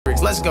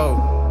Let's go.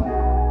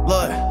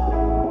 Look.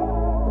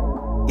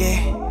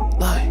 Yeah,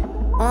 look.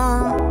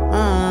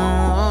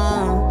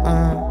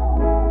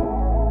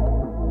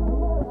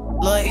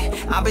 Look,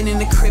 I've been in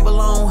the crib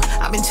alone.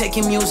 I've been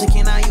taking music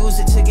and I use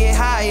it to get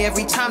high.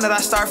 Every time that I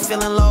start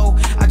feeling low,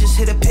 I just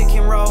hit a pick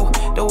and roll.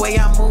 The way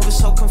I move is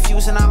so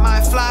confusing, I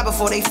might fly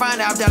before they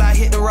find out that I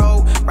hit the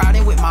road.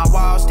 Riding with my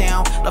walls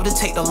down, love to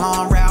take the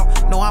long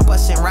route. Know I'm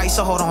busting right,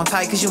 so hold on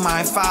tight, cause you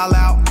might fall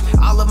out.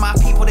 All of my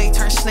people, they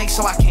turn snakes,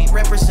 so I can't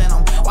represent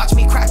them. Watch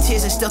me cry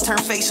tears and still turn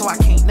fake, so I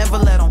can't never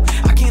let them.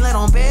 I can't let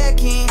them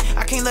begging,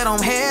 I can't let them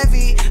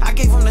heavy. I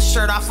gave them the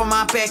shirt off of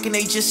my back and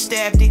they just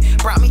stabbed it.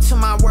 Brought me to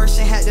my worst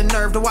and had the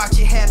nerve to watch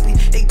it happen.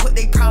 They put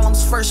their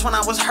problems first when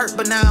I was hurt,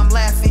 but now I'm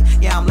laughing.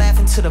 Yeah, I'm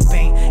laughing to the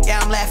pain. Yeah,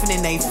 I'm laughing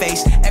in their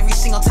face. Every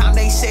single time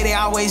they say they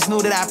always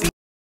knew that I'd be.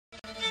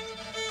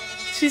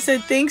 She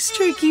said, thanks,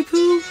 Tricky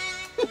Poo.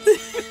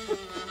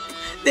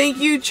 Thank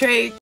you,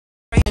 Trey.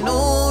 A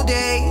new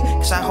day,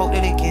 cause I hope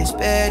that it gets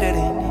better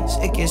than this.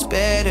 It gets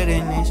better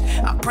than this.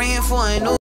 I'm praying for a new